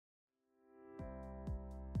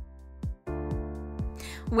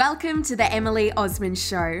Welcome to the Emily Osmond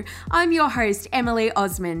Show. I'm your host, Emily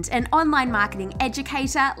Osmond, an online marketing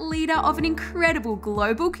educator, leader of an incredible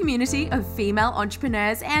global community of female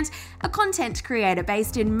entrepreneurs, and a content creator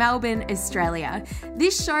based in Melbourne, Australia.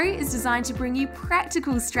 This show is designed to bring you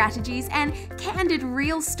practical strategies and candid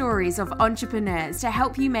real stories of entrepreneurs to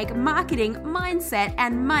help you make marketing, mindset,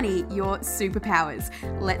 and money your superpowers.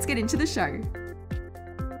 Let's get into the show.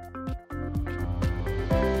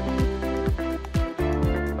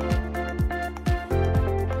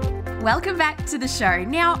 Welcome back to the show.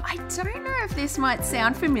 Now, I don't know if this might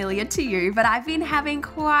sound familiar to you, but I've been having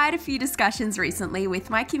quite a few discussions recently with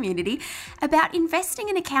my community about investing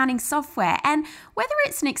in accounting software and whether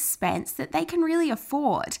it's an expense that they can really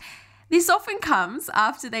afford. This often comes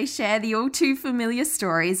after they share the all too familiar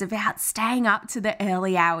stories about staying up to the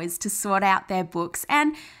early hours to sort out their books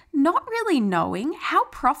and not really knowing how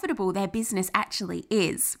profitable their business actually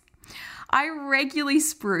is. I regularly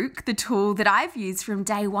spruik the tool that I've used from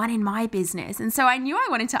day one in my business. And so I knew I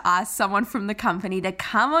wanted to ask someone from the company to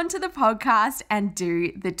come onto the podcast and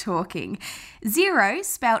do the talking. Xero,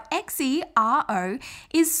 spelled Xero,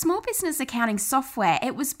 is small business accounting software.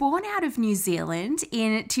 It was born out of New Zealand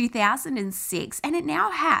in 2006, and it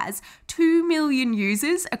now has 2 million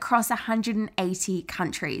users across 180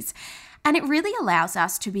 countries. And it really allows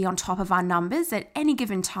us to be on top of our numbers at any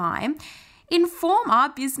given time, inform our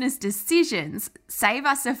business decisions, save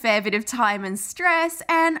us a fair bit of time and stress,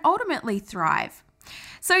 and ultimately thrive.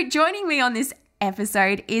 So joining me on this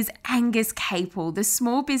episode is Angus Capel, the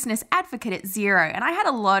small business advocate at Xero, and I had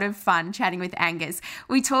a lot of fun chatting with Angus.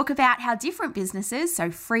 We talk about how different businesses, so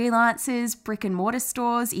freelancers, brick and mortar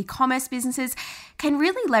stores, e-commerce businesses, can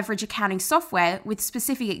really leverage accounting software with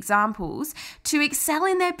specific examples to excel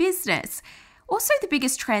in their business. Also, the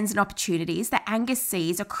biggest trends and opportunities that Angus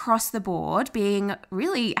sees across the board being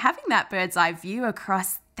really having that bird's eye view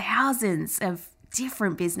across thousands of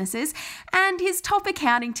different businesses, and his top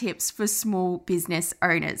accounting tips for small business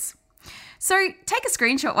owners. So take a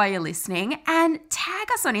screenshot while you're listening and tag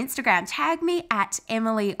us on Instagram. Tag me at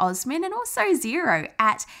Emily Osmond and also Xero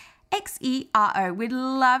at Xero. We'd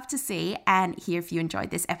love to see and hear if you enjoyed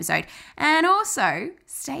this episode. And also,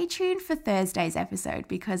 stay tuned for Thursday's episode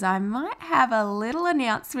because I might have a little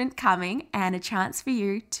announcement coming and a chance for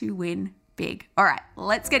you to win big. All right,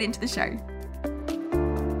 let's get into the show.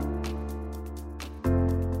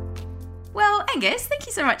 Well, Angus, thank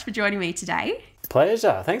you so much for joining me today.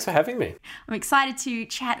 Pleasure. Thanks for having me. I'm excited to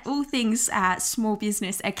chat all things small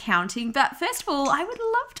business accounting. But first of all, I would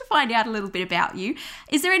love to find out a little bit about you.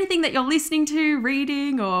 Is there anything that you're listening to,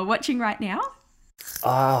 reading or watching right now?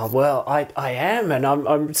 Well, I am, and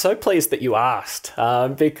I'm so pleased that you asked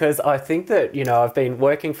because I think that, I've been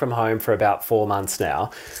working from home for about 4 months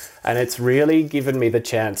now. And it's really given me the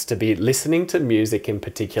chance to be listening to music in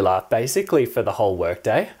particular, basically for the whole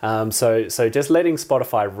workday. So just letting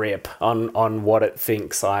Spotify rip on what it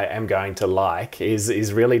thinks I am going to like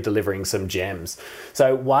is really delivering some gems.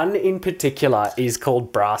 So one in particular is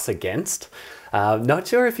called Brass Against. Not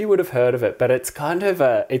sure if you would have heard of it, but it's kind of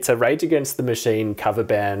it's a Rage Against the Machine cover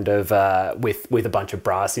band of with a bunch of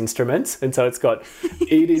brass instruments, and so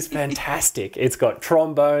it is fantastic. It's got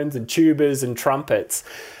trombones and tubas and trumpets,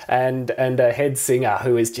 and a head singer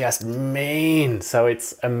who is just mean. So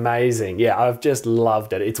it's amazing. Yeah, I've just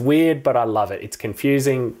loved it. It's weird, but I love it. It's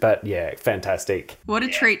confusing, but yeah, fantastic. What a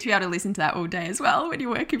treat to be able to listen to that all day as well when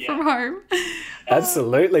you're working from home.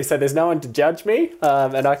 Absolutely. So there's no one to judge me,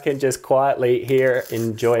 and I can just quietly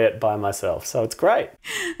enjoy it by myself. So it's great.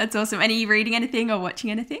 That's awesome. And are you reading anything or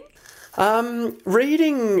watching anything?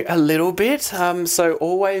 Reading a little bit. So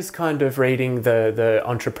always kind of reading the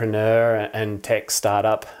entrepreneur and tech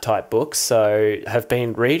startup type books. So have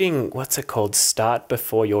been reading, what's it called? Start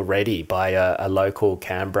Before You're Ready by a local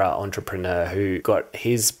Canberra entrepreneur who got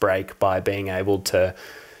his break by being able to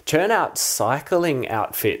churn out cycling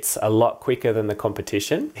outfits a lot quicker than the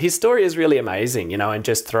competition. His story is really amazing, and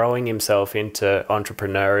just throwing himself into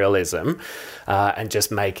entrepreneurialism and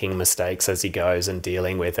just making mistakes as he goes and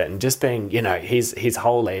dealing with it and just being, his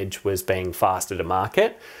whole edge was being faster to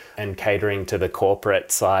market and catering to the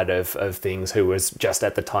corporate side of things, who was just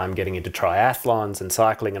at the time getting into triathlons and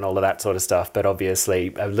cycling and all of that sort of stuff, but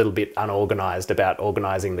obviously a little bit unorganized about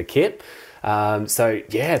organizing the kit. So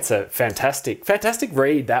yeah, it's a fantastic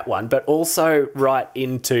read, that one, but also right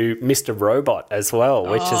into Mr. Robot as well,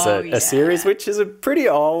 which is a series which is a pretty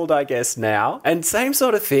old, I guess, now. And same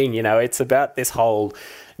sort of thing, it's about this whole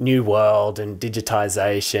new world and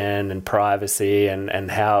digitization and privacy and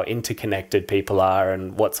how interconnected people are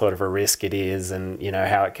and what sort of a risk it is and,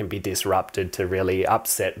 how it can be disrupted to really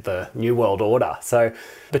upset the new world order. So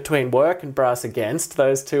between work and brass against,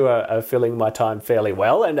 those two are filling my time fairly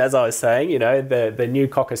well. And as I was saying, the new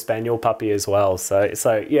Cocker Spaniel puppy as well.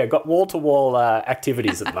 So yeah, got wall-to-wall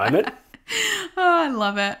activities at the moment. Oh, I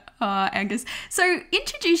love it. Oh, Angus. So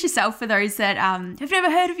introduce yourself for those that have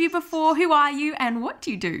never heard of you before. Who are you and what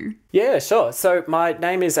do you do? Yeah, sure. So my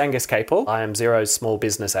name is Angus Capel. I am Xero's small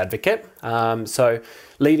business advocate. So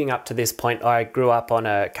leading up to this point, I grew up on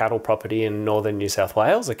a cattle property in northern New South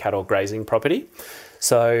Wales, a cattle grazing property.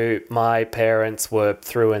 So my parents were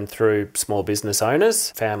through and through small business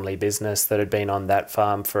owners, family business that had been on that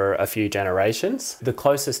farm for a few generations. The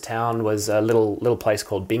closest town was a little place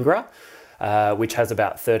called Bingra, which has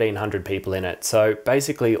about 1,300 people in it. So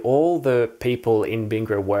basically all the people in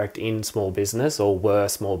Bingra worked in small business or were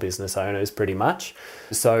small business owners pretty much.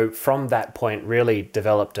 So from that point really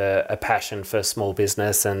developed a passion for small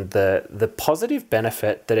business and the positive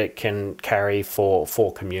benefit that it can carry for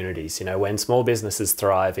communities. When small business is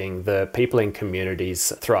thriving, the people in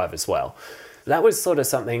communities thrive as well. That was sort of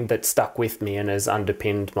something that stuck with me and has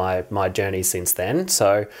underpinned my journey since then.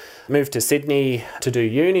 So moved to Sydney to do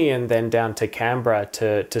uni and then down to Canberra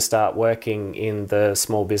to start working in the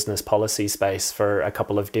small business policy space for a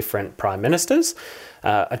couple of different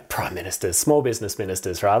small business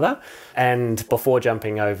ministers rather, and before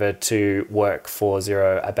jumping over to work for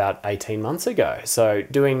Xero about 18 months ago. So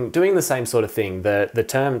doing the same sort of thing. The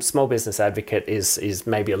term small business advocate is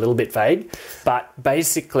maybe a little bit vague, but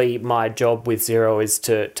basically my job with Xero is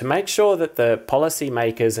to make sure that the policy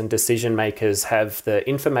makers and decision makers have the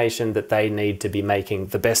information that they need to be making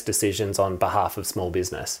the best decisions on behalf of small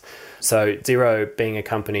business. So Xero being a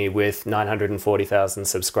company with 940,000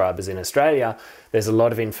 subscribers in Australia, there's a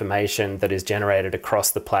lot of information that is generated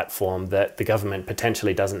across the platform that the government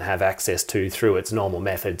potentially doesn't have access to through its normal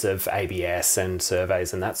methods of ABS and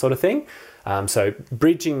surveys and that sort of thing. So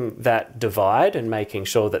bridging that divide and making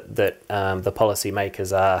sure that the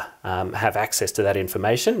policymakers have access to that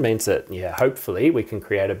information means that, hopefully we can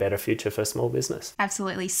create a better future for small business.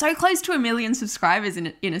 Absolutely. So close to 1 million subscribers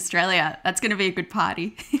in Australia. That's going to be a good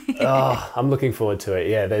party. Oh, I'm looking forward to it.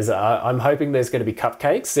 Yeah, I'm hoping there's going to be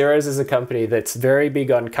cupcakes. Xero's is a company that's very big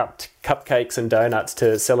on cupcakes and donuts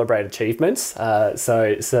to celebrate achievements.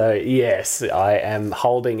 So yes, I am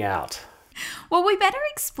holding out. Well, we better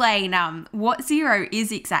explain what Xero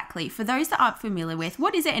is exactly. For those that aren't familiar with,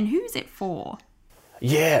 what is it and who is it for?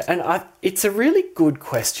 Yeah, and it's a really good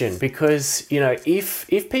question because,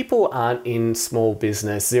 if people aren't in small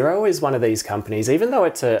business, Xero is one of these companies, even though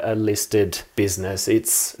it's a listed business,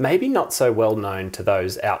 it's maybe not so well known to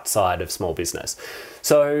those outside of small business.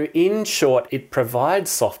 So in short, it provides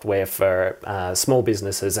software for small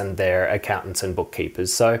businesses and their accountants and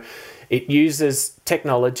bookkeepers. So it uses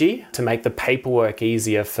technology to make the paperwork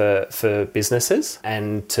easier for businesses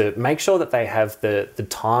and to make sure that they have the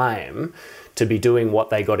time to be doing what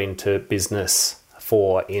they got into business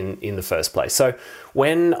for in the first place. So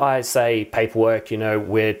when I say paperwork,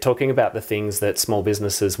 we're talking about the things that small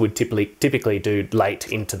businesses would typically do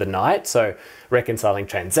late into the night. So reconciling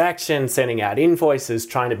transactions, sending out invoices,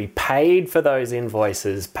 trying to be paid for those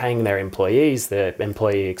invoices, paying their employees, their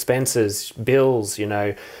employee expenses, bills,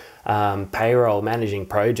 payroll, managing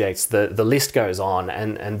projects, the list goes on.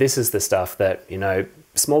 And this is the stuff that,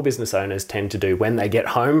 small business owners tend to do when they get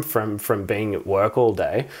home from being at work all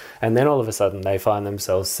day. And then all of a sudden they find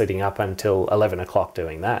themselves sitting up until 11 o'clock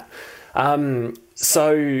doing that.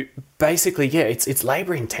 So basically, it's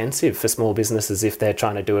labor intensive for small businesses if they're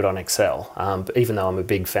trying to do it on Excel. Even though I'm a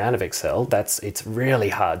big fan of Excel, it's really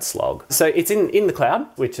hard slog. So it's in the cloud,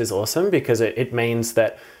 which is awesome because it means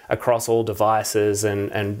that across all devices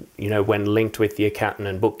and when linked with the accountant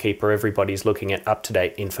and bookkeeper, everybody's looking at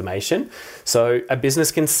up-to-date information. So a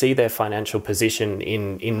business can see their financial position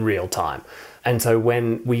in real time. And so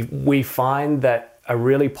when we find that a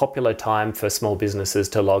really popular time for small businesses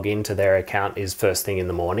to log into their account is first thing in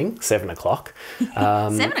the morning, 7 o'clock.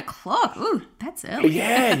 7 o'clock? Ooh, that's early.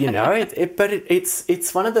 Yeah, but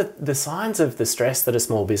it's one of the signs of the stress that a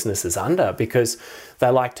small business is under because they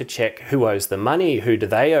like to check who owes the money, who do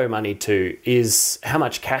they owe money to, how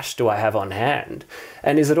much cash do I have on hand,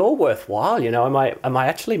 and is it all worthwhile? Am I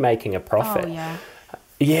actually making a profit? Oh, yeah.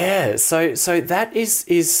 Yeah, so that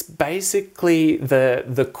is basically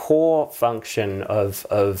the core function of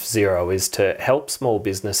Xero is to help small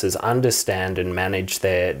businesses understand and manage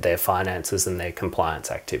their finances and their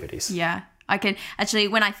compliance activities. Yeah. I can actually,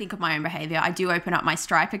 when I think of my own behavior, I do open up my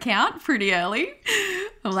Stripe account pretty early.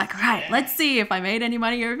 I'm like, right, let's see if I made any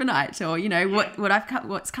money overnight, or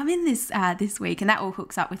what's come in this week, and that all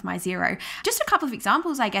hooks up with my Xero. Just a couple of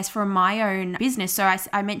examples, I guess, from my own business. So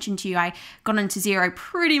I mentioned to you I got into Xero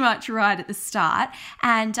pretty much right at the start,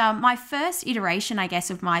 and my first iteration, I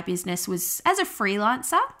guess, of my business was as a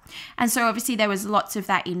freelancer, and so obviously there was lots of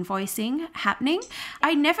that invoicing happening.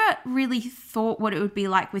 I never really thought what it would be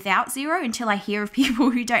like without Xero until I hear of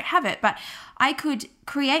people who don't have it, but I could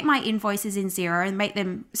create my invoices in Xero and make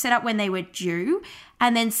them set up when they were due,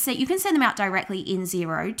 and then you can send them out directly in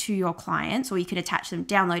Xero to your clients, or you could attach them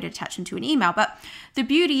to an email. But the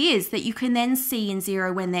beauty is that you can then see in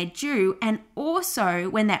Xero when they're due and also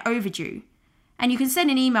when they're overdue. And you can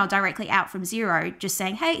send an email directly out from Xero just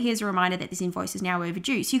saying, hey, here's a reminder that this invoice is now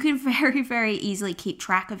overdue. So you can very, very easily keep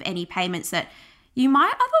track of any payments that you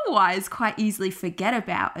might otherwise quite easily forget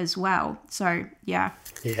about as well. So, yeah.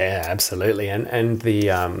 Yeah, absolutely. And the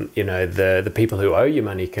the people who owe you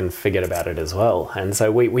money can forget about it as well. And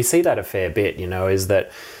so we see that a fair bit, is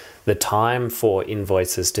that the time for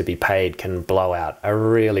invoices to be paid can blow out a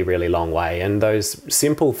really, really long way. And those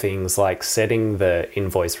simple things like setting the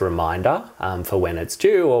invoice reminder for when it's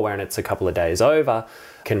due or when it's a couple of days over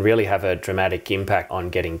can really have a dramatic impact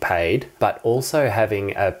on getting paid. But also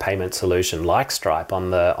having a payment solution like Stripe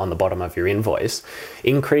on the bottom of your invoice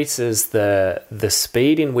increases the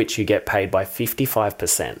speed in which you get paid by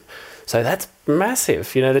 55%. So that's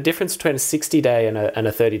massive. The difference between a 60-day and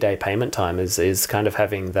a 30-day payment time is kind of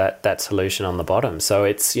having that solution on the bottom. So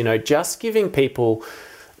it's, just giving people,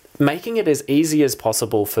 making it as easy as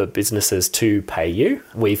possible for businesses to pay you,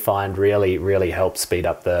 we find really, really helps speed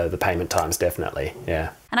up the payment times, definitely.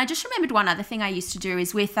 Yeah. And I just remembered one other thing I used to do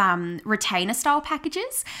is with retainer style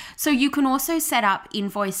packages. So you can also set up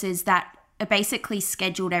invoices that are basically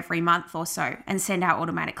scheduled every month or so and send out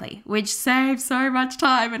automatically, which saves so much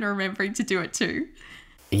time and remembering to do it too.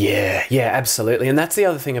 Yeah, absolutely. And that's the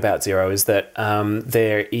other thing about Xero is that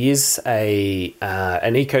there is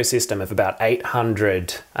an ecosystem of about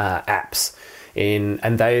 800 apps and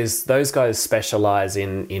those guys specialize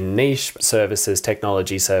in niche services,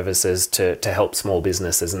 technology services to help small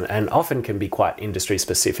businesses and often can be quite industry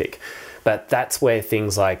specific. But that's where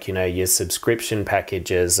things like, your subscription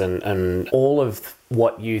packages and all of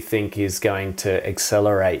what you think is going to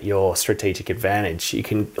accelerate your strategic advantage, you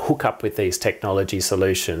can hook up with these technology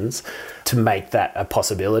solutions to make that a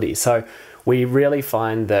possibility. So we really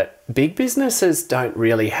find that big businesses don't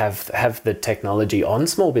really have the technology on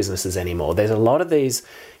small businesses anymore. There's a lot of these,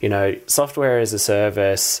 software as a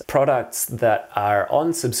service products that are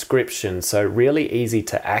on subscription, so really easy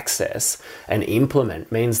to access and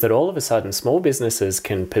implement, means that all of a sudden small businesses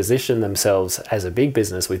can position themselves as a big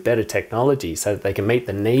business with better technology so that they can meet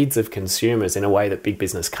the needs of consumers in a way that big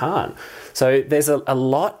business can't. So there's a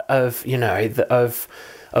lot of, of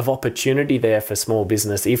opportunity there for small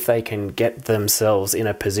business if they can get themselves in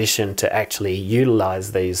a position to actually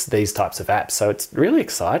utilize these types of apps. So it's really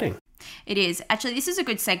exciting. It is. Actually, this is a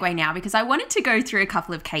good segue now because I wanted to go through a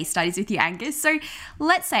couple of case studies with you, Angus. So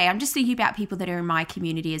let's say, I'm just thinking about people that are in my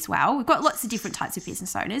community as well. We've got lots of different types of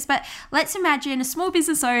business owners, but let's imagine a small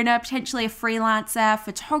business owner, potentially a freelancer,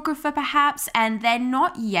 photographer perhaps, and they're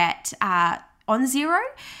not yet on Xero.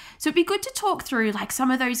 So it'd be good to talk through like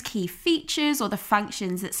some of those key features or the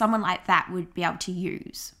functions that someone like that would be able to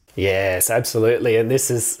use. Yes, absolutely. And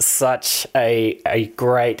this is such a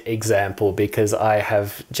great example because I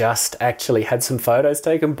have just actually had some photos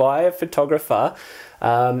taken by a photographer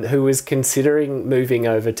who was considering moving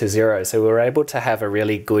over to Xero. So we were able to have a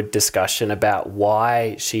really good discussion about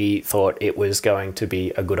why she thought it was going to be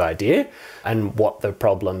a good idea and what the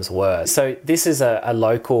problems were. So this is a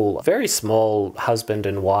local, very small husband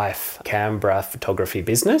and wife Canberra photography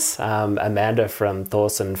business, Amanda from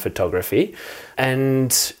Thorson Photography.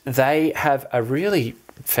 And they have a really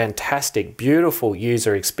fantastic, beautiful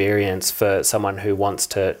user experience for someone who wants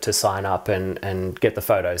to sign up and get the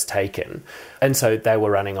photos taken. And so they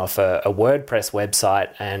were running off a WordPress website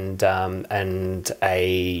and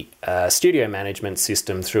a studio management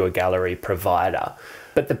system through a gallery provider.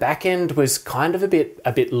 But the back end was kind of a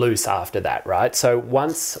bit loose after that, right? So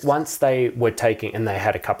once they were taking, and they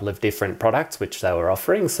had a couple of different products which they were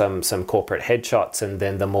offering, some corporate headshots, and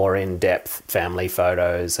then the more in-depth family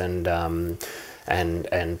photos and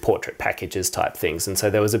portrait packages type things. And so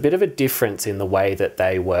there was a bit of a difference in the way that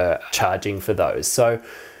they were charging for those. So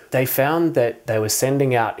they found that they were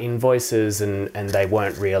sending out invoices and they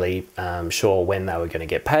weren't really sure when they were going to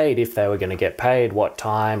get paid, if they were going to get paid, what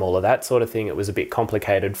time, all of that sort of thing. It was a bit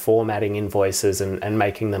complicated formatting invoices and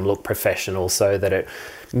making them look professional so that it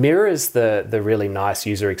mirrors the really nice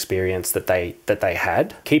user experience that they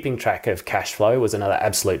had. Keeping track of cash flow was another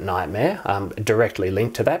absolute nightmare, directly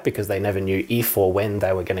linked to that because they never knew if or when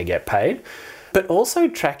they were going to get paid. But also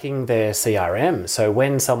tracking their CRM. So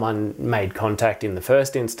when someone made contact in the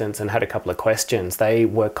first instance and had a couple of questions, they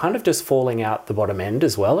were kind of just falling out the bottom end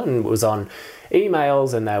as well, and it was on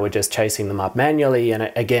emails and they were just chasing them up manually.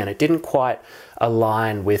 And again, it didn't quite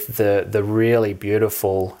align with the really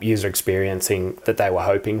beautiful user experiencing that they were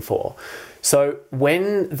hoping for. So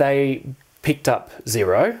when they picked up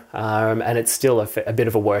Xero, and it's still a bit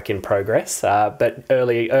of a work in progress, but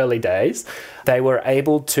early days, they were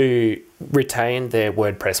able to retain their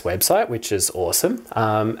WordPress website, which is awesome,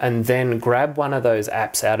 and then grab one of those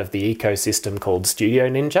apps out of the ecosystem called Studio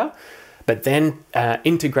Ninja, but then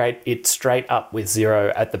integrate it straight up with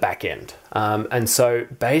Xero at the back end. And so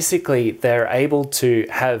basically they're able to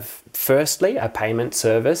have, firstly, a payment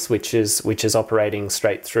service, which is operating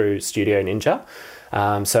straight through Studio Ninja.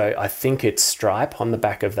 So I think it's Stripe on the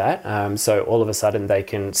back of that. So all of a sudden they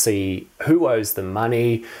can see who owes them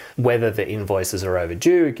money, whether the invoices are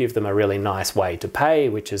overdue, give them a really nice way to pay,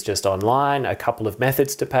 which is just online, a couple of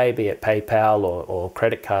methods to pay, be it PayPal or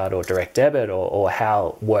credit card or direct debit or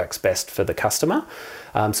how works best for the customer.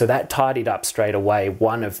 So that tidied up straight away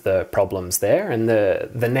one of the problems there. And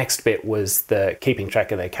the next bit was the keeping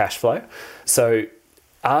track of their cash flow. So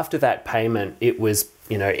after that payment, it was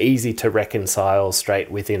easy to reconcile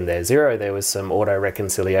straight within their Xero. There was some auto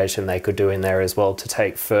reconciliation they could do in there as well to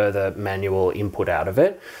take further manual input out of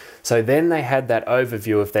it. So then they had that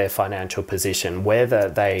overview of their financial position,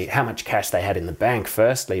 how much cash they had in the bank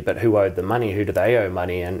firstly, but who owed the money, who do they owe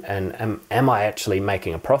money, and am I actually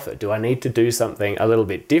making a profit? Do I need to do something a little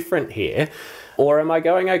bit different here? Or am I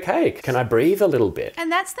going okay? Can I breathe a little bit?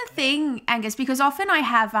 And that's the thing, Angus, because often I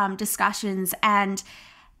have discussions and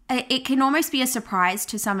it can almost be a surprise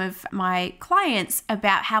to some of my clients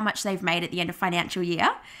about how much they've made at the end of financial year.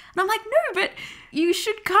 And I'm like, no, but you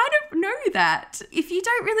should kind of know that. If you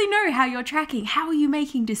don't really know how you're tracking, how are you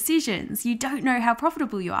making decisions? You don't know how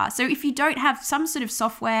profitable you are. So if you don't have some sort of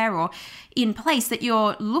software or in place that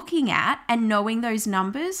you're looking at and knowing those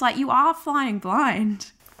numbers, like you are flying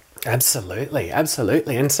blind. Absolutely.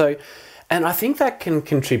 And I think that can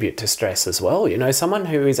contribute to stress as well. Someone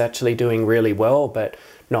who is actually doing really well but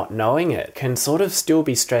not knowing it can sort of still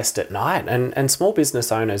be stressed at night. And small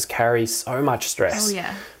business owners carry so much stress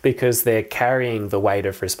because they're carrying the weight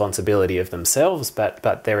of responsibility of themselves,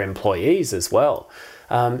 but their employees as well.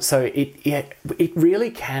 So it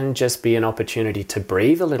really can just be an opportunity to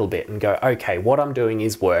breathe a little bit and go, okay, what I'm doing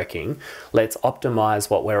is working. Let's optimize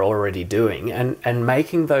what we're already doing and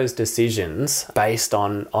making those decisions based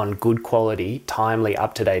on good quality, timely,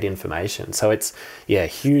 up-to-date information. So it's,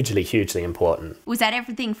 hugely, hugely important. Was that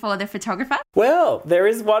everything for the photographer? Well, there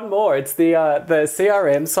is one more. It's the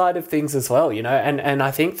CRM side of things as well, and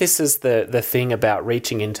I think this is the thing about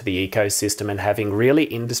reaching into the ecosystem and having really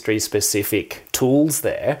industry-specific tools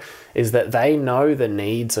there, is that they know the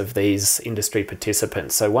needs of these industry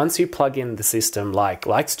participants. So once you plug in the system like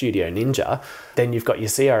Studio Ninja, then you've got your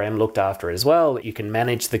CRM looked after as well. You can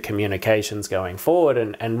manage the communications going forward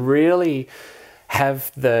and really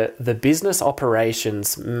have the business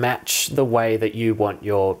operations match the way that you want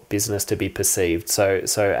your business to be perceived.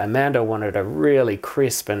 So Amanda wanted a really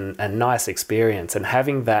crisp and nice experience, and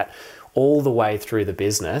having that all the way through the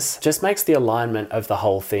business just makes the alignment of the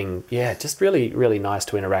whole thing, just really, really nice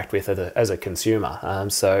to interact with as a consumer.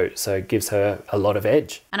 So it gives her a lot of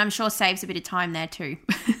edge. And I'm sure saves a bit of time there too.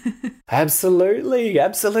 Absolutely.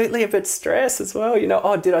 A bit stress as well.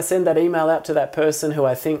 Did I send that email out to that person who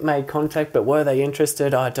I think made contact, but were they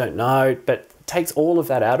interested? I don't know. But takes all of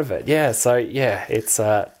that out of it. It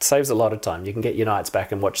saves a lot of time. You can get your nights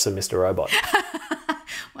back and watch some Mr. Robot.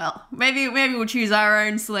 Well, maybe we'll choose our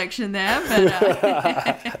own selection there, but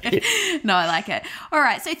no, I like it. All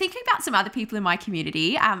right, so thinking about some other people in my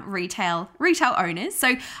community, retail owners.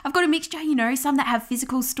 So I've got a mixture, some that have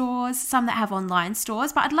physical stores, some that have online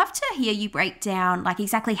stores, but I'd love to hear you break down like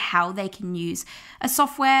exactly how they can use a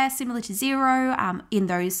software similar to Xero in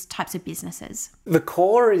those types of businesses. The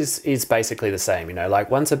core is basically the same, like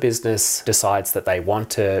once a business decides that they want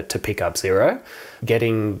to pick up Xero,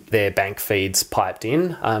 getting their bank feeds piped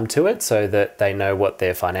in to it so that they know what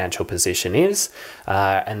their financial position is,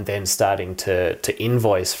 and then starting to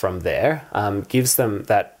invoice from there gives them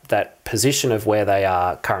that position of where they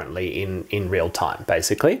are currently in real time,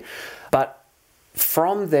 basically. But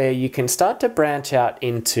from there, you can start to branch out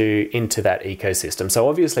into that ecosystem. So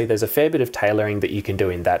obviously there's a fair bit of tailoring that you can do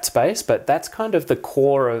in that space, but that's kind of the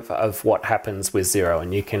core of what happens with Xero.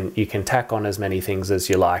 And you can tack on as many things as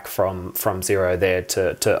you like from Xero there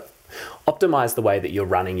to optimize the way that you're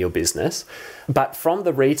running your business. But from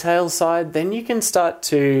the retail side, then you can start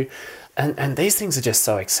to, and these things are just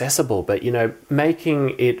so accessible, but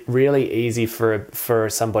making it really easy for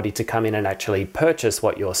somebody to come in and actually purchase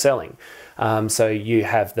what you're selling. So you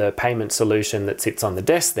have the payment solution that sits on the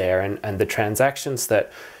desk there, and the transactions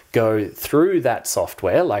that go through that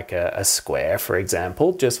software, like a Square, for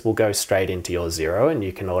example, just will go straight into your Xero, and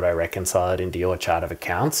you can auto-reconcile it into your chart of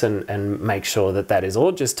accounts and make sure that is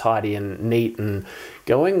all just tidy and neat and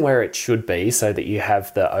going where it should be so that you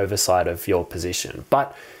have the oversight of your position.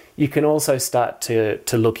 But you can also start to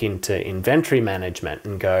look into inventory management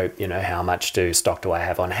and go, how much stock do I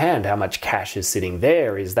have on hand? How much cash is sitting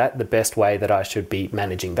there? Is that the best way that I should be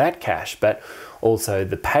managing that cash? But also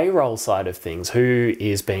the payroll side of things, who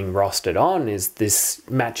is being rostered on? Is this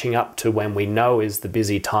matching up to when we know is the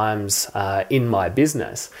busy times in my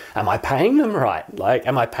business? Am I paying them right?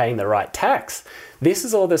 Am I paying the right tax? This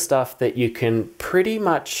is all the stuff that you can pretty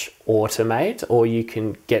much automate, or you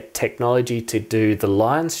can get technology to do the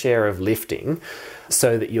lion's share of lifting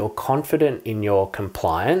so that you're confident in your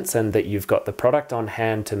compliance and that you've got the product on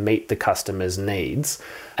hand to meet the customer's needs.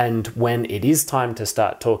 And when it is time to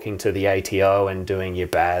start talking to the ATO and doing your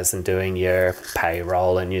BAS and doing your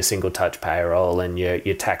payroll and your single touch payroll and your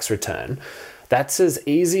tax return, that's as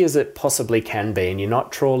easy as it possibly can be, and you're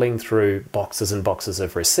not trawling through boxes and boxes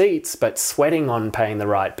of receipts, but sweating on paying the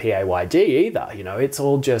right PAYG either. It's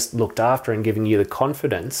all just looked after and giving you the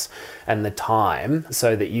confidence and the time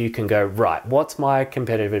so that you can go, right, what's my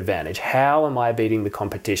competitive advantage? How am I beating the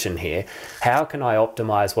competition here? How can I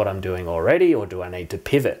optimize what I'm doing already, or do I need to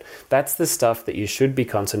pivot? That's the stuff that you should be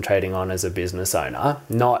concentrating on as a business owner,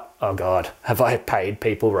 not, oh God, have I paid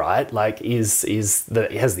people right? Has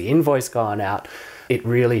the invoice gone out? It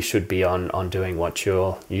really should be on doing what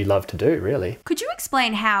you love to do, really. Could you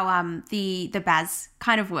explain how the BAS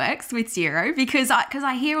kind of works with Xero? Because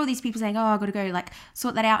I hear all these people saying, oh, I've got to go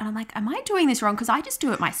sort that out. And I'm like, am I doing this wrong? Because I just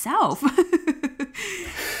do it myself.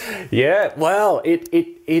 Yeah, well,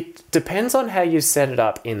 it depends on how you set it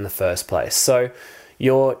up in the first place. So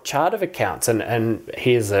your chart of accounts, and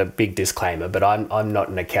here's a big disclaimer, but I'm not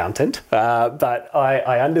an accountant, but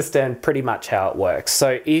I understand pretty much how it works.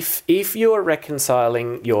 So if you're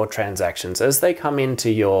reconciling your transactions as they come into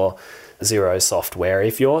your Xero software,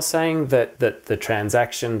 if you're saying that the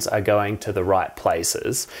transactions are going to the right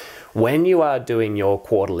places, when you are doing your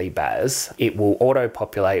quarterly BAS, it will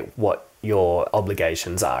auto-populate what your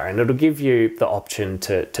obligations are, and it'll give you the option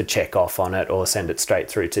to check off on it or send it straight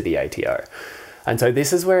through to the ATO. And so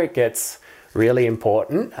this is where it gets really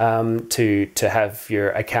important to have your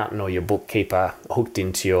accountant or your bookkeeper hooked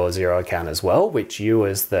into your Xero account as well, which you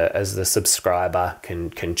as the subscriber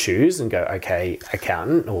can choose and go, okay,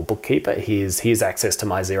 accountant or bookkeeper, here's access to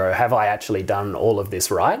my Xero. Have I actually done all of this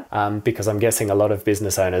right? Because I'm guessing a lot of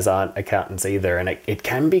business owners aren't accountants either, and it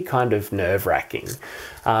can be kind of nerve-wracking.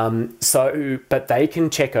 But they can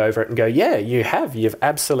check over it and go, yeah, you've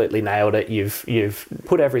absolutely nailed it. You've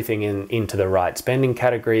put everything into the right spending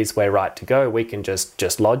categories. We're right to go. We can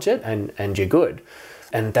just lodge it and you're good.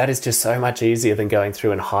 And that is just so much easier than going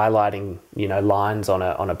through and highlighting, lines on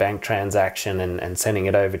a bank transaction and sending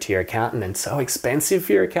it over to your accountant, and so expensive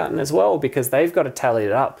for your accountant as well, because they've got to tally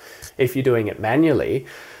it up if you're doing it manually.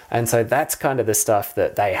 And so that's kind of the stuff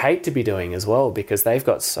that they hate to be doing as well, because they've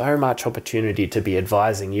got so much opportunity to be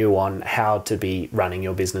advising you on how to be running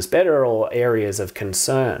your business better, or areas of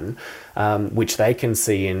concern, which they can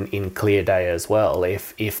see in clear day as well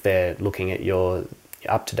if they're looking at your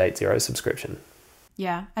up-to-date Xero subscription.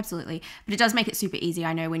 Yeah, absolutely. But it does make it super easy.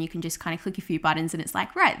 I know when you can just kind of click a few buttons and it's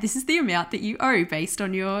like, right, this is the amount that you owe based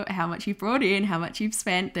on how much you've brought in, how much you've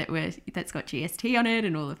spent that's got GST on it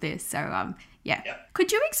and all of this. So, yeah.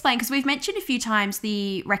 Could you explain, because we've mentioned a few times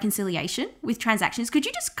the reconciliation with transactions. Could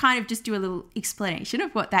you just kind of just do a little explanation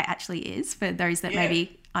of what that actually is for those that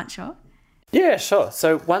maybe aren't sure? Yeah, sure.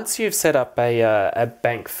 So once you've set up a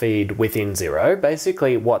bank feed within Xero,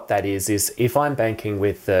 basically what that is if I'm banking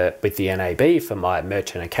with the NAB for my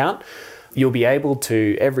merchant account, you'll be able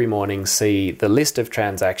to every morning see the list of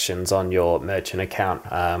transactions on your merchant account,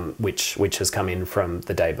 which has come in from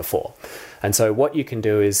the day before. And so what you can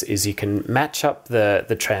do is you can match up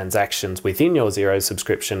the transactions within your Xero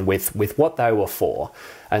subscription with what they were for.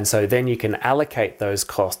 And so then you can allocate those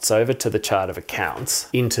costs over to the chart of accounts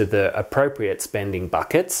into the appropriate spending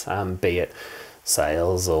buckets, be it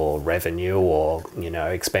sales or revenue or,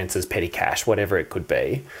 expenses, petty cash, whatever it could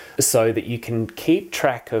be, so that you can keep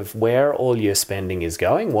track of where all your spending is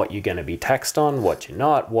going, what you're going to be taxed on, what you're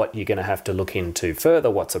not, what you're going to have to look into further,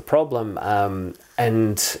 what's a problem,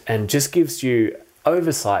 and just gives you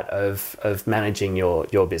oversight of managing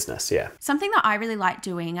your business. Yeah. Something that I really like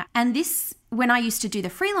doing, and this, when I used to do the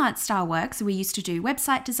freelance style work, so we used to do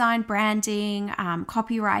website design, branding,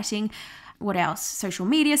 copywriting, what else? Social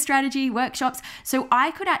media strategy, workshops. So I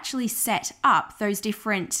could actually set up those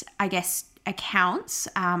different, accounts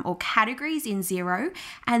or categories in Xero,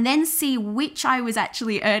 and then see which I was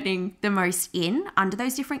actually earning the most in under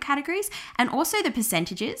those different categories, and also the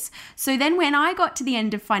percentages. So then when I got to the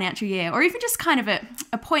end of financial year, or even just kind of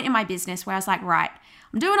a point in my business where I was like, right,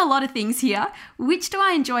 I'm doing a lot of things here. Which do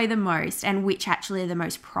I enjoy the most and which actually are the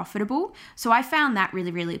most profitable? So I found that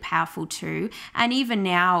really, really powerful too. And even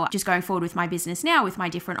now, just going forward with my business now, with my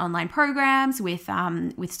different online programs, with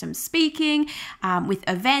some speaking, with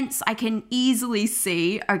events, I can easily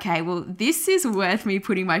see, okay, well, this is worth me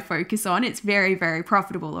putting my focus on. It's very, very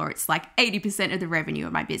profitable, or it's like 80% of the revenue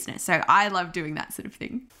of my business. So I love doing that sort of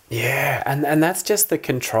thing. Yeah, and that's just the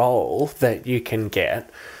control that you can get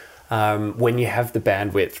when you have the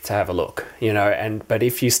bandwidth to have a look, but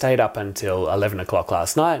if you stayed up until 11 o'clock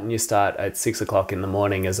last night and you start at 6 o'clock in the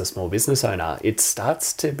morning as a small business owner, it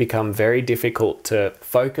starts to become very difficult to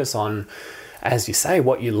focus on, as you say,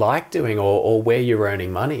 what you like doing or where you're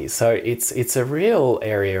earning money. So it's a real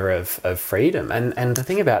area of freedom. And the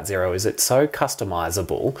thing about Xero is it's so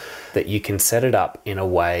customizable that you can set it up in a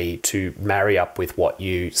way to marry up with what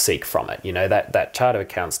you seek from it. That chart of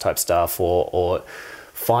accounts type stuff, or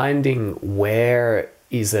finding where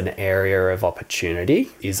is an area of opportunity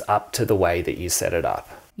is up to the way that you set it up.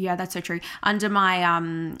 Yeah, that's so true. Under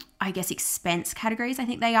my, expense categories, I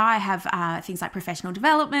think they are, I have things like professional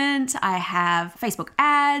development, I have Facebook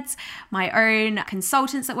ads, my own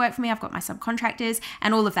consultants that work for me, I've got my subcontractors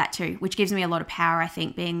and all of that too, which gives me a lot of power, I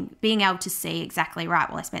think, being able to see exactly, right,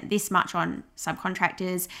 well, I spent this much on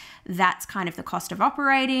subcontractors, that's kind of the cost of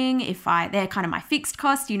operating. They're kind of my fixed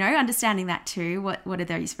cost, understanding that too. What are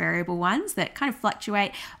those variable ones that kind of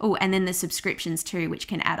fluctuate? Oh, and then the subscriptions too, which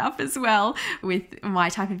can add up as well with my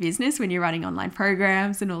type of business when you're running online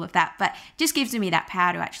programs and all of that. But just gives me that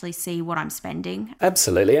power to actually see what I'm spending.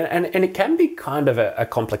 Absolutely. And it can be kind of a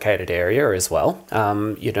complicated area as well.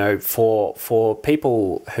 For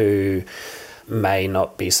people who may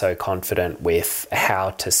not be so confident with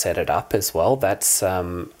how to set it up as well, that's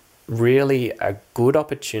really a good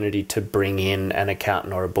opportunity to bring in an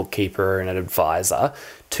accountant or a bookkeeper and an advisor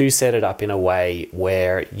to set it up in a way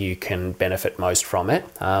where you can benefit most from it.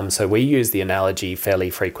 So we use the analogy fairly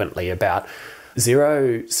frequently about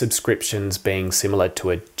Xero subscriptions being similar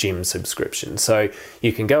to a gym subscription. So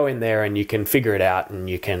you can go in there and you can figure it out and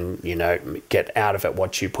you can, get out of it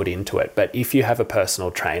what you put into it. But if you have a personal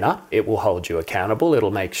trainer, it will hold you accountable.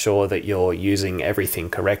 It'll make sure that you're using everything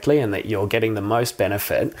correctly and that you're getting the most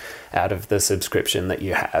benefit out of the subscription that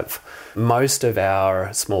you have. Most of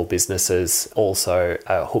our small businesses also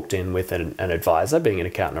are hooked in with an advisor, being an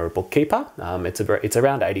accountant or a bookkeeper. It's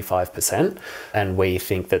around 85%, and we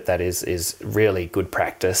think that is really good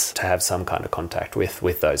practice to have some kind of contact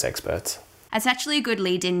with those experts. It's actually a good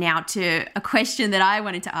lead in now to a question that I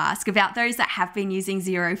wanted to ask about those that have been using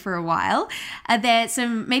Xero for a while. Are there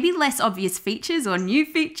some maybe less obvious features or new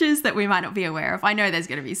features that we might not be aware of? I know there's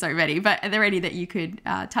going to be so many, but are there any that you could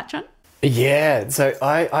touch on? Yeah, so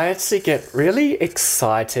I actually get really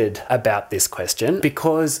excited about this question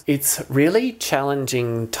because it's really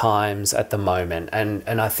challenging times at the moment.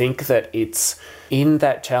 And I think that it's in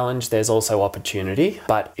that challenge, there's also opportunity,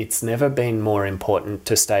 but it's never been more important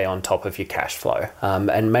to stay on top of your cash flow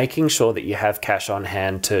and making sure that you have cash on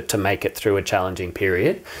hand to make it through a challenging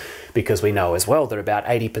period. Because we know as well that about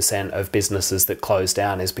 80% of businesses that close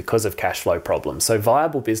down is because of cash flow problems. So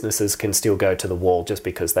viable businesses can still go to the wall just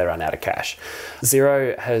because they run out of cash.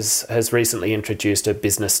 Xero has recently introduced a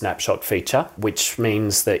business snapshot feature, which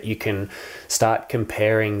means that you can start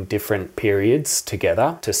comparing different periods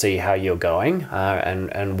together to see how you're going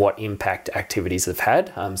and what impact activities have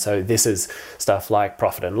had. So this is stuff like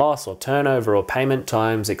profit and loss or turnover or payment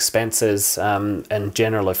times, expenses, and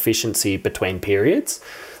general efficiency between periods.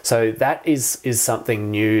 So that is something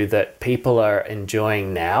new that people are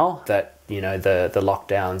enjoying now, that the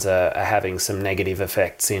lockdowns are having some negative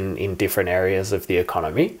effects in different areas of the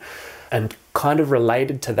economy. And kind of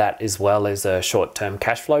related to that as well is a short-term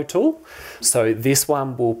cash flow tool. So this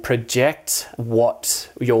one will project what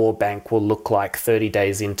your bank will look like 30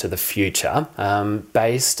 days into the future,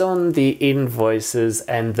 based on the invoices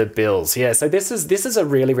and the bills. Yeah, so this is a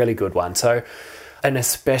really, really good one. So, and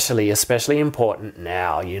especially important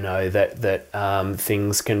now, that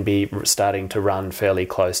things can be starting to run fairly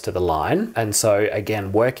close to the line. And so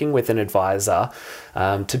again, working with an advisor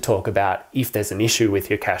to talk about if there's an issue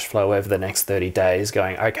with your cash flow over the next 30 days,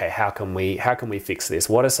 going, okay, how can we fix this?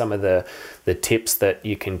 What are some of the tips that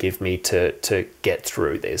you can give me to get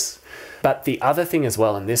through this? But the other thing as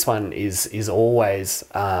well, and this one is always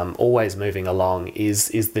moving along,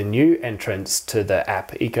 is the new entrance to the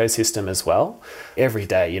app ecosystem as well. Every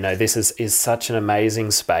day, this is such an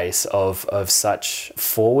amazing space of such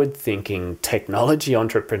forward-thinking technology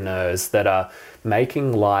entrepreneurs that are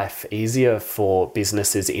making life easier for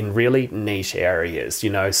businesses in really niche areas,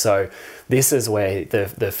 So this is where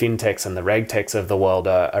the fintechs and the regtechs of the world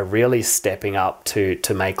are really stepping up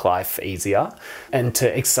to make life easier and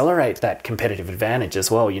to accelerate that competitive advantage as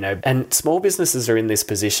well, And small businesses are in this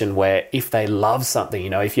position where if they love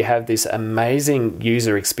something, if you have this amazing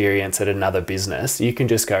user experience at another business, you can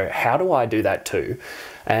just go, how do I do that too?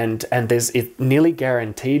 And there's it nearly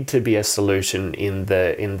guaranteed to be a solution in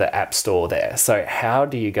the app store there. So how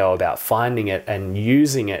do you go about finding it and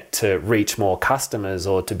using it to reach more customers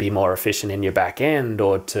or to be more efficient in your back end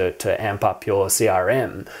or to amp up your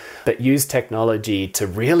CRM? But use technology to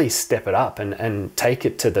really step it up and take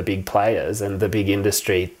it to the big players and the big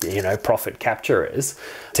industry, profit capturers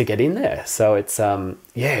to get in there. So it's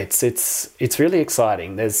it's really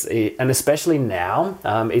exciting. And especially now,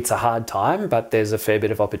 it's a hard time, but there's a fair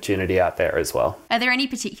bit of opportunity out there as well. Are there any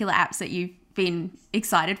particular apps that you've been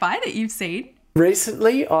excited by that you've seen?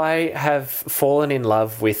 Recently, I have fallen in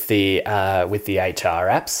love with the HR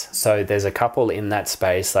apps. So there's a couple in that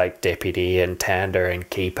space like Deputy and Tanda and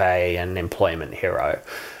KeyPay and Employment Hero.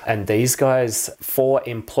 And these guys, for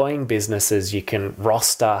employing businesses, you can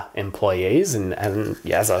roster employees. And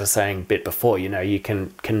as I was saying a bit before, you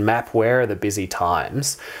can map where are the busy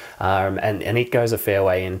times. And it goes a fair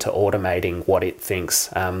way into automating what it thinks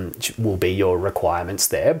will be your requirements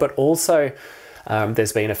there. But also,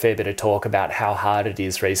 there's been a fair bit of talk about how hard it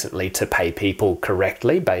is recently to pay people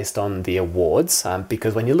correctly based on the awards,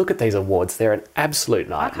 because when you look at these awards, they're an absolute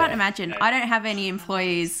nightmare. I can't imagine. I don't have any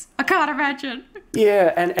employees. I can't imagine.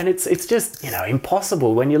 Yeah, and it's just,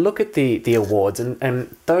 impossible when you look at the awards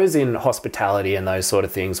and those in hospitality and those sort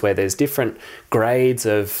of things where there's different grades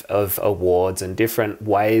of awards and different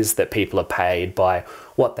ways that people are paid by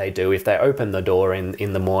what they do. If they open the door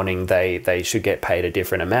in the morning, they should get paid a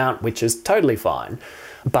different amount, which is totally fine.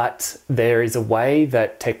 But there is a way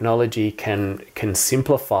that technology can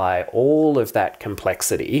simplify all of that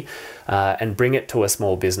complexity and bring it to a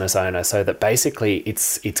small business owner so that basically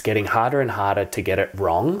it's getting harder and harder to get it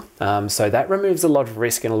wrong. So that removes a lot of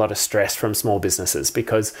risk and a lot of stress from small businesses,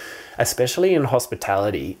 because especially in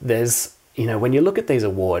hospitality, there's when you look at these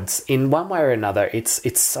awards, in one way or another,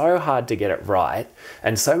 it's so hard to get it right,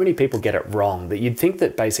 and so many people get it wrong that you'd think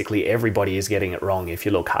that basically everybody is getting it wrong if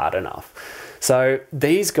you look hard enough. So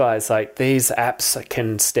these guys, like these apps,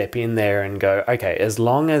 can step in there and go, okay, as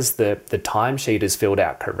long as the timesheet is filled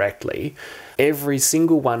out correctly, every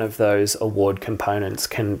single one of those award components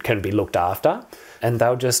can be looked after, and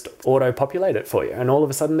they'll just auto-populate it for you. And all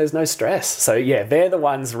of a sudden there's no stress. So yeah, they're the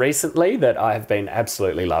ones recently that I have been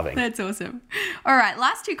absolutely loving. That's awesome. All right,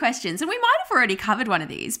 last two questions. And we might have already covered one of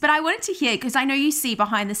these, but I wanted to hear, because I know you see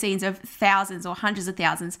behind the scenes of thousands or hundreds of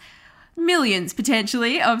thousands, millions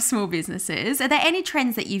potentially of small businesses. Are there any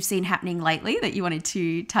trends that you've seen happening lately that you wanted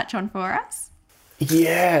to touch on for us?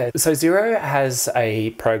 Yeah, so Xero has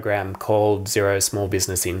a program called Xero Small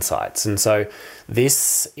Business Insights. And so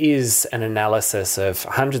this is an analysis of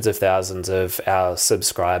hundreds of thousands of our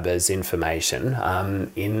subscribers' information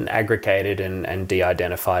in aggregated and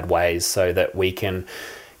de-identified ways so that we can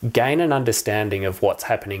gain an understanding of what's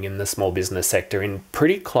happening in the small business sector in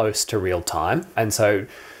pretty close to real time. And so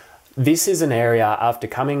this is an area, after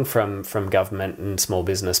coming from government and small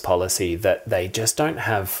business policy, that they just don't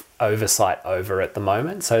have oversight over at the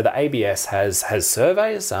moment. So the ABS has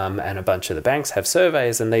surveys and a bunch of the banks have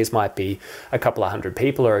surveys, and these might be a couple of hundred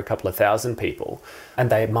people or a couple of thousand people. And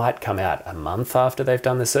they might come out a month after they've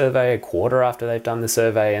done the survey, a quarter after they've done the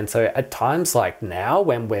survey. And so at times like now,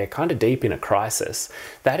 when we're kind of deep in a crisis,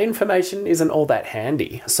 that information isn't all that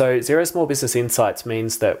handy. So Xero Small Business Insights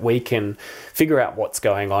means that we can figure out what's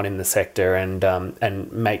going on in the sector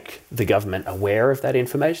and make the government aware of that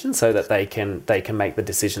information so that they can make the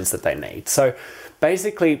decisions that they need. So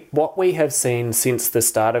basically, what we have seen since the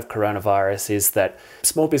start of coronavirus is that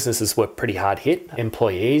small businesses were pretty hard hit.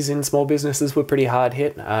 Employees in small businesses were pretty hard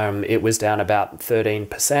hit. It was down about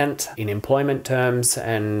 13% in employment terms,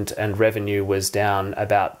 and revenue was down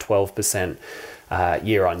about 12%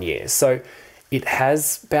 year on year. So it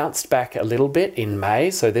has bounced back a little bit in May.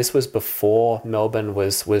 So this was before Melbourne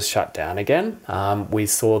was shut down again. We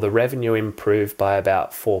saw the revenue improve by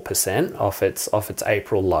about 4% off its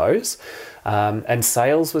April lows. And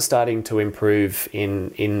sales were starting to improve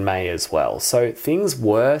in May as well. So things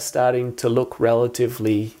were starting to look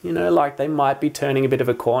relatively, like they might be turning a bit of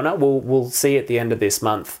a corner. We'll see at the end of this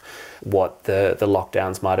month what the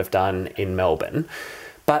lockdowns might have done in Melbourne.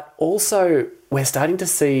 But also we're starting to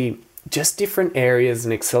see just different areas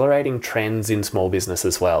and accelerating trends in small business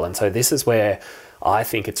as well. And so this is where I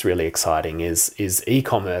think it's really exciting is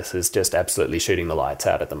e-commerce is just absolutely shooting the lights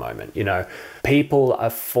out at the moment. People are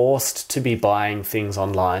forced to be buying things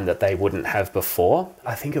online that they wouldn't have before.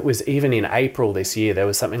 I think it was even in April this year, there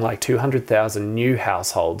was something like 200,000 new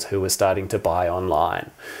households who were starting to buy online.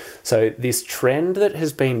 So this trend that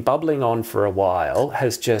has been bubbling on for a while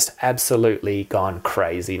has just absolutely gone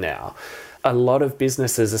crazy now. A lot of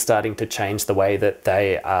businesses are starting to change the way that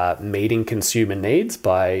they are meeting consumer needs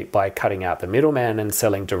by cutting out the middleman and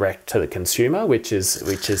selling direct to the consumer, which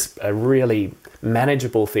is a really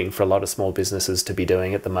manageable thing for a lot of small businesses to be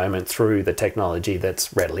doing at the moment through the technology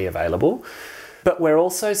that's readily available. But we're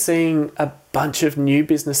also seeing a bunch of new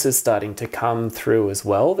businesses starting to come through as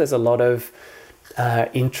well. There's a lot of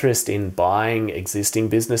interest in buying existing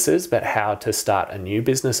businesses, but how to start a new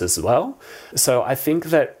business as well. So I think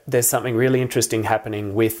that there's something really interesting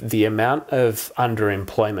happening with the amount of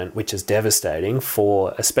underemployment, which is devastating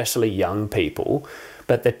for especially young people,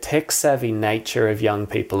 but the tech-savvy nature of young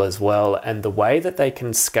people as well, and the way that they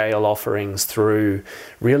can scale offerings through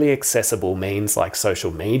really accessible means like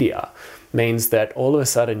social media means that all of a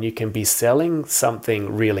sudden you can be selling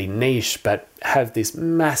something really niche but have this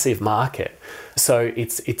massive market. So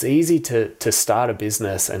it's easy to start a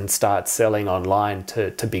business and start selling online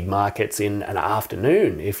to big markets in an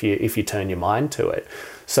afternoon if you turn your mind to it.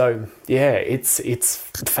 So yeah, it's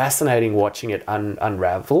fascinating watching it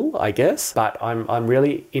unravel, I guess. But I'm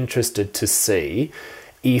really interested to see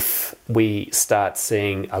if we start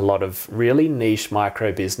seeing a lot of really niche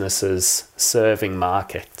micro businesses serving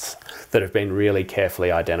markets that have been really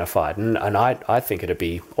carefully identified. And I think it'd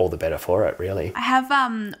be all the better for it, really. I have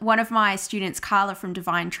one of my students, Carla from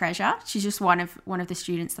Divine Treasure. She's just one of the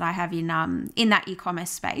students that I have in that e-commerce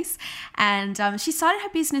space. And she started her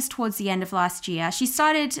business towards the end of last year. She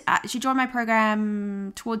joined my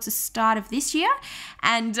program towards the start of this year.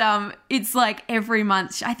 And it's like every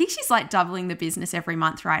month, I think she's like doubling the business every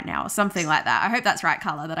month right now, or something like that. I hope that's right,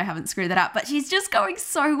 Carla, that I haven't screwed that up. But she's just going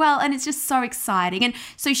so well, and it's just so exciting. And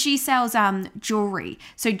so she sells jewelry.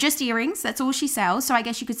 So just earrings, that's all she sells. So I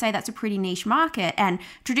guess you could say that's a pretty niche market. And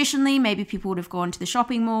traditionally, maybe people would have gone to the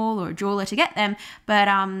shopping mall or a jeweler to get them. But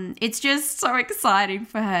it's just so exciting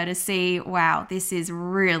for her to see, wow, this is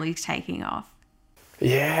really taking off.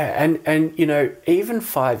 Yeah, and even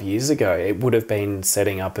 5 years ago, it would have been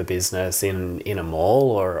setting up a business in a mall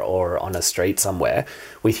or on a street somewhere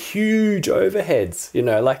with huge overheads.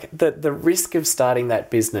 Like the risk of starting that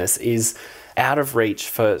business is out of reach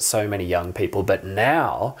for so many young people, but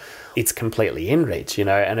now it's completely in reach,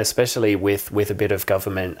 and especially with a bit of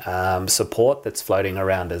government support that's floating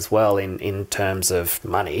around as well in terms of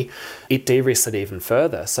money, it de-risks it even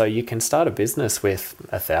further. So you can start a business with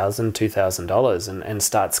 $1,000, $2,000 and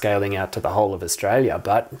start scaling out to the whole of Australia.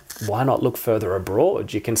 But why not look further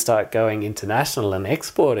abroad? You can start going international and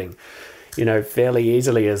exporting fairly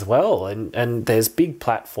easily as well. And there's big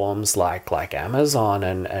platforms like Amazon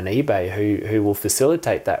and eBay who will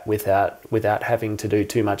facilitate that without having to do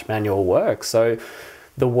too much manual work. So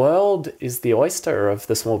the world is the oyster of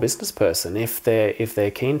the small business person. If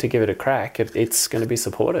they're keen to give it a crack, it's going to be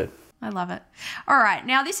supported. I love it. All right.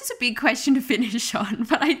 Now, this is a big question to finish on,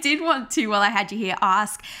 but I did want to, while I had you here,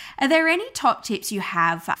 ask, are there any top tips you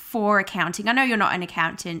have for accounting? I know you're not an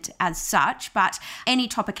accountant as such, but any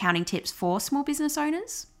top accounting tips for small business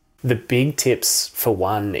owners? The big tips, for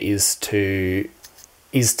one, is to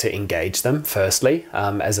engage them, firstly,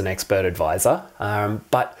 as an expert advisor.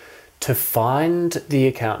 But to find the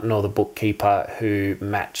accountant or the bookkeeper who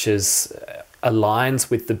aligns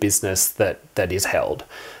with the business that that is held.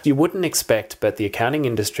 You wouldn't expect, but the accounting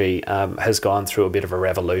industry has gone through a bit of a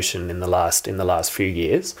revolution in the last few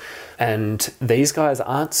years. And these guys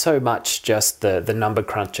aren't so much just the number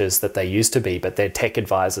crunchers that they used to be, but they're tech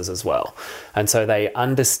advisors as well. And so they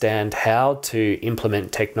understand how to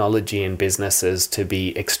implement technology in businesses to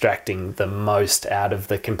be extracting the most out of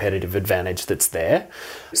the competitive advantage that's there.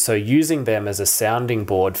 So using them as a sounding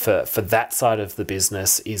board for that side of the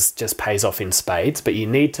business just pays off in spades. But you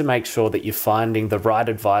need to make sure that you're finding the right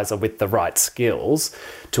advisor with the right skills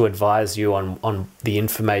to advise you on the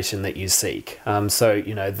information that you seek. So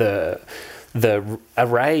the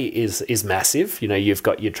array is massive. You've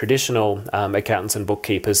got your traditional accountants and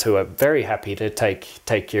bookkeepers who are very happy to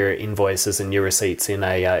take your invoices and your receipts in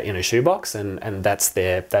a shoebox, and that's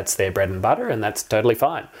their bread and butter, and that's totally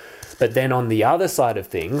fine. But then on the other side of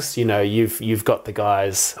things, you've got the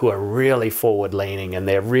guys who are really forward leaning, and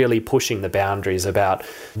they're really pushing the boundaries about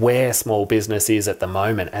where small business is at the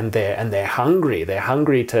moment, and they're hungry. They're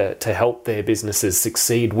hungry to help their businesses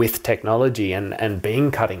succeed with technology and being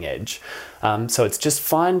cutting edge. So it's just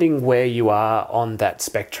finding where you are on that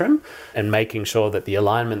spectrum and making sure that the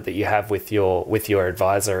alignment that you have with your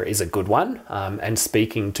advisor is a good one, and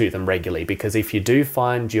speaking to them regularly. Because if you do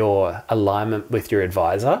find your alignment with your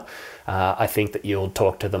advisor, I think that you'll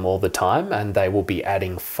talk to them all the time, and they will be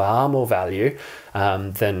adding far more value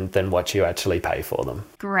than what you actually pay for them.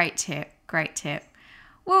 Great tip.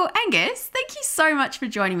 Well, Angus, thank you so much for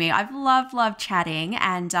joining me. I've loved chatting,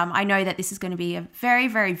 and I know that this is going to be a very,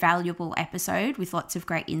 very valuable episode with lots of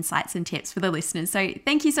great insights and tips for the listeners. So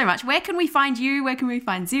thank you so much. Where can we find you? Where can we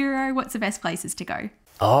find Xero? What's the best places to go?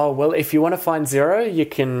 Oh, well, if you want to find Xero, you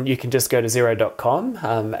can just go to xero.com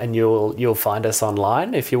and you'll find us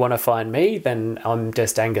online. If you want to find me, then I'm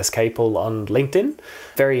just Angus Capel on LinkedIn.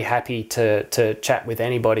 Very happy to chat with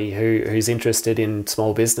anybody who's interested in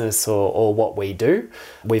small business or what we do.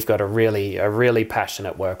 We've got a really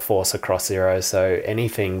passionate workforce across Xero, so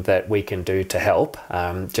anything that we can do to help,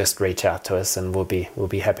 just reach out to us, and we'll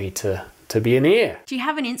be happy to be an ear. Do you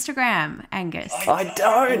have an Instagram, Angus? I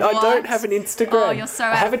don't have an Instagram. Oh, you're so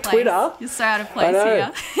out of place. I have a Twitter. You're so out of place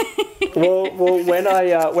here. well,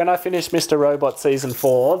 when I finish Mr. Robot season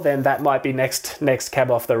 4, then that might be next cab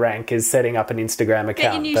off the rank, is setting up an Instagram account.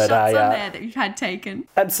 Get your new shots on there that you've had taken.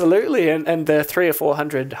 Absolutely, and the 300 or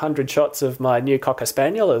 400 shots of my new Cocker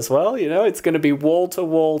Spaniel as well. It's going to be wall to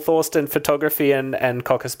wall Thorsten photography and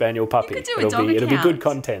Cocker Spaniel puppy. You could do a dog account. It'll be good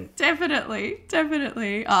content. Definitely.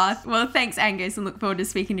 Well, thanks, Angus, and look forward to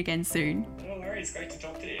speaking again soon. No worries, great to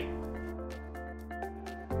talk to you.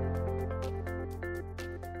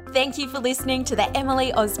 Thank you for listening to the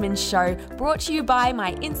Emily Osmond Show, brought to you by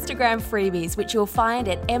my Instagram freebies, which you'll find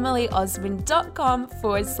at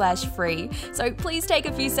emilyosmond.com/free. So please take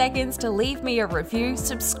a few seconds to leave me a review,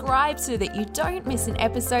 subscribe so that you don't miss an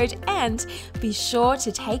episode, and be sure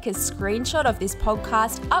to take a screenshot of this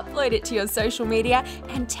podcast, upload it to your social media,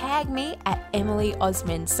 and tag me at Emily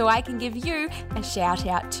Osmond so I can give you a shout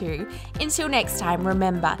out too. Until next time,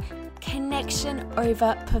 remember, connection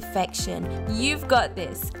over perfection. You've got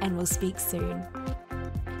this, and we'll speak soon.